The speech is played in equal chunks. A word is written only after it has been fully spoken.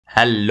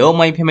Hello,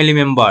 my family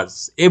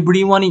members.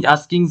 Everyone is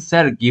asking,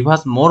 sir, give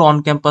us more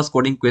on-campus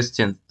coding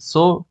questions.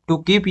 So,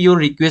 to keep your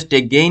request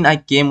again, I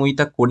came with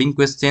a coding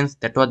questions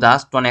that was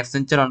asked on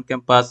Accenture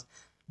on-campus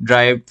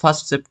drive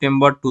 1st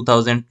September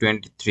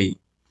 2023.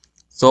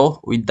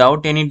 So,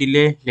 without any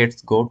delay,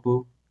 let's go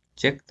to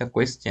check the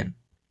question.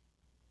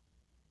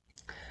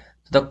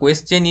 The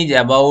question is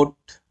about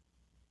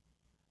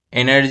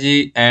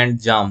energy and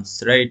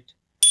jumps, right?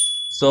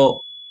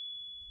 So,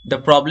 the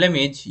problem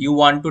is you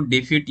want to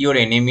defeat your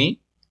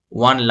enemy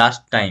one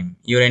last time.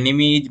 Your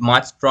enemy is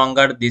much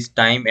stronger this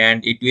time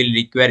and it will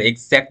require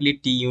exactly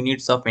T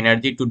units of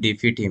energy to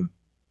defeat him.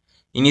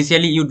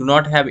 Initially, you do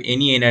not have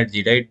any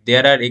energy, right?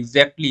 There are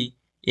exactly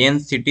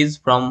n cities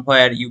from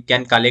where you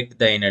can collect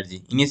the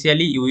energy.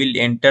 Initially, you will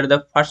enter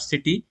the first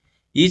city.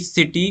 Each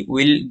city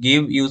will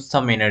give you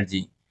some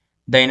energy.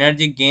 The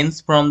energy gains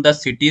from the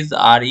cities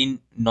are in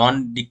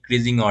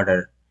non-decreasing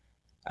order,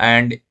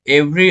 and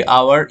every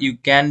hour you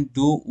can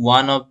do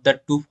one of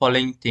the two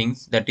following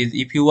things. That is,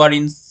 if you are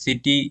in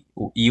city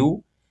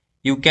U,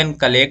 you can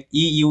collect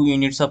EU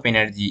units of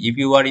energy. If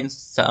you are in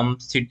some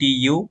city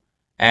U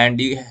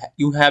and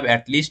you have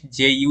at least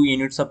JU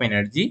units of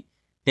energy,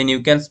 then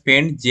you can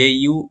spend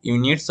JU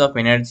units of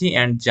energy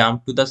and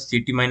jump to the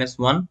city minus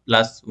 1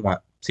 plus 1,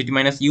 city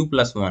minus U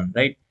plus 1,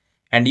 right?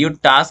 And your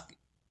task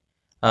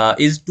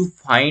is to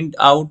find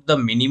out the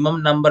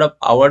minimum number of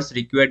hours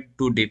required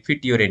to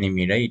defeat your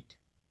enemy, right?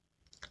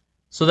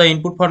 So the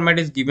input format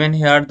is given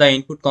here. The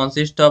input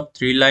consists of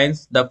three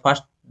lines. The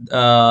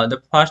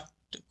first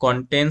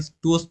contains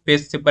two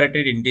space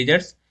separated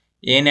integers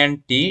n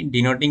and t,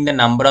 denoting the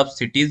number of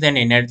cities and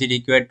energy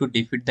required to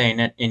defeat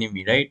the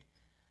enemy, right?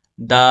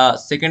 The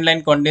second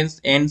line contains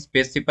n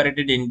space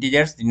separated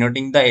integers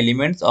denoting the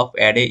elements of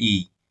array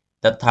E.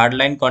 The third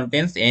line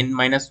contains n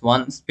minus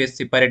 1 space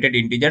separated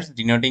integers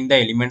denoting the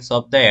elements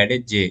of the array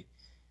J.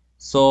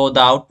 So the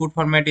output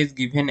format is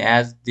given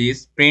as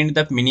this: print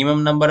the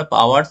minimum number of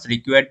hours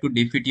required to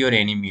defeat your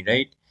enemy,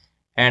 right?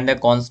 And the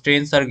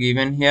constraints are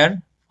given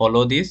here,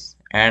 follow this,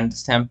 and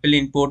sample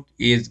input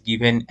is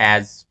given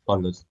as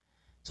follows.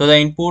 So the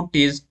input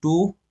is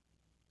 2,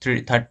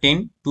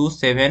 13, 2,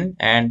 7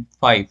 and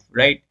 5,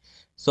 right?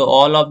 So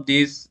all of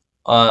these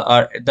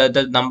are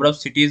the number of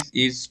cities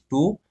is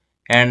 2,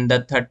 and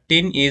the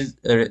 13 is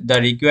the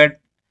required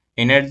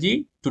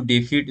energy to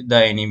defeat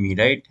the enemy,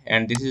 right?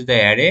 And this is the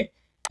array,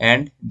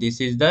 and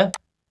this is the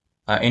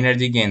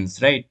energy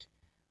gains, right?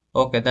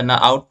 Okay, then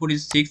the output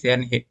is 6,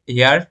 and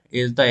here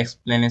is the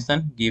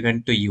explanation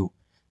given to you.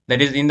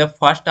 That is, in the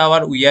first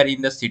hour we are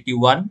in the city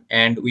 1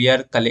 and we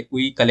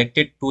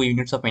collected 2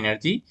 units of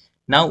energy.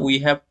 Now we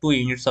have 2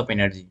 units of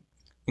energy.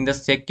 In the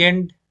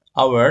second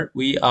hour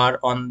we are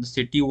on the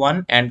city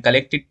 1 and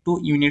collected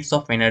 2 units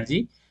of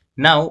energy.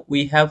 Now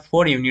we have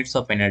 4 units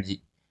of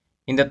energy.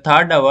 In the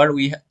third hour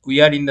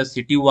we are in the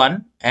city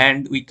 1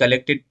 and we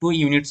collected 2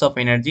 units of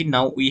energy.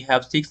 Now we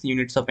have 6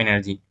 units of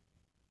energy.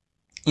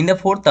 In the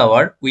fourth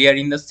hour, we are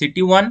in the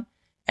city 1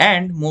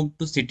 and move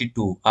to city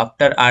 2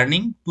 after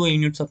earning 2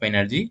 units of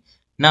energy.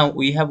 Now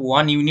we have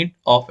 1 unit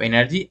of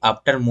energy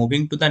after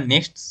moving to the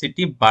next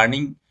city,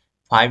 burning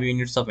 5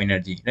 units of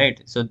energy,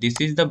 right? So this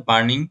is the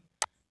burning,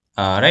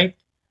 right?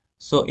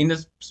 So in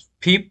the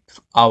fifth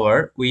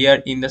hour, we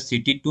are in the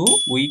city 2,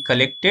 we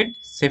collected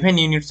 7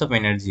 units of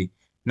energy.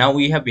 Now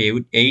we have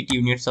 8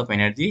 units of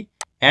energy.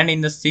 And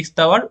in the sixth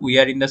hour, we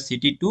are in the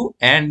city 2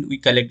 and we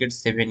collected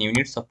 7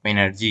 units of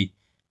energy.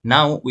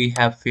 Now we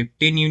have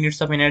 15 units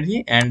of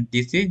energy, and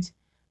this is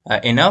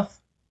enough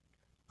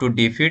to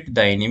defeat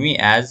the enemy,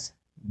 as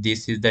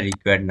this is the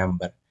required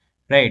number,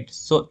 right?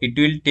 So it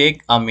will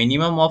take a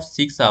minimum of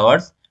 6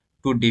 hours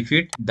to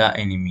defeat the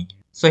enemy.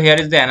 So here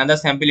is the another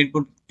sample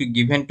input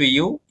given to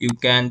you. You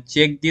can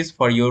check this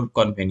for your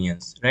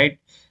convenience, right?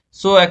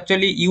 So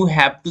actually you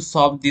have to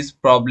solve this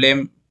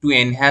problem to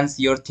enhance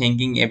your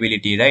thinking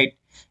ability, right?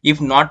 If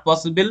not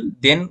possible,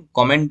 then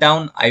comment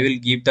down. I will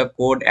give the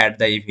code at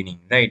the evening,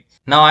 right?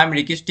 Now I'm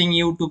requesting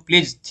you to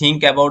please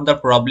think about the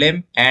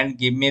problem and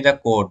give me the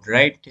code,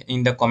 right,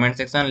 in the comment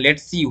section.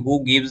 Let's see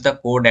who gives the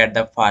code at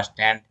the first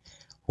and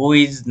who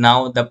is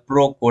now the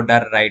pro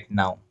coder right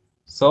now.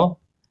 So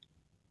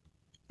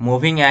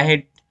moving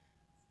ahead.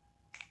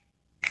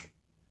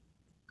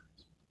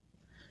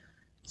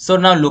 So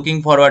now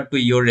looking forward to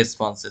your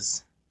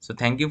responses. So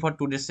thank you for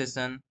today's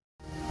session.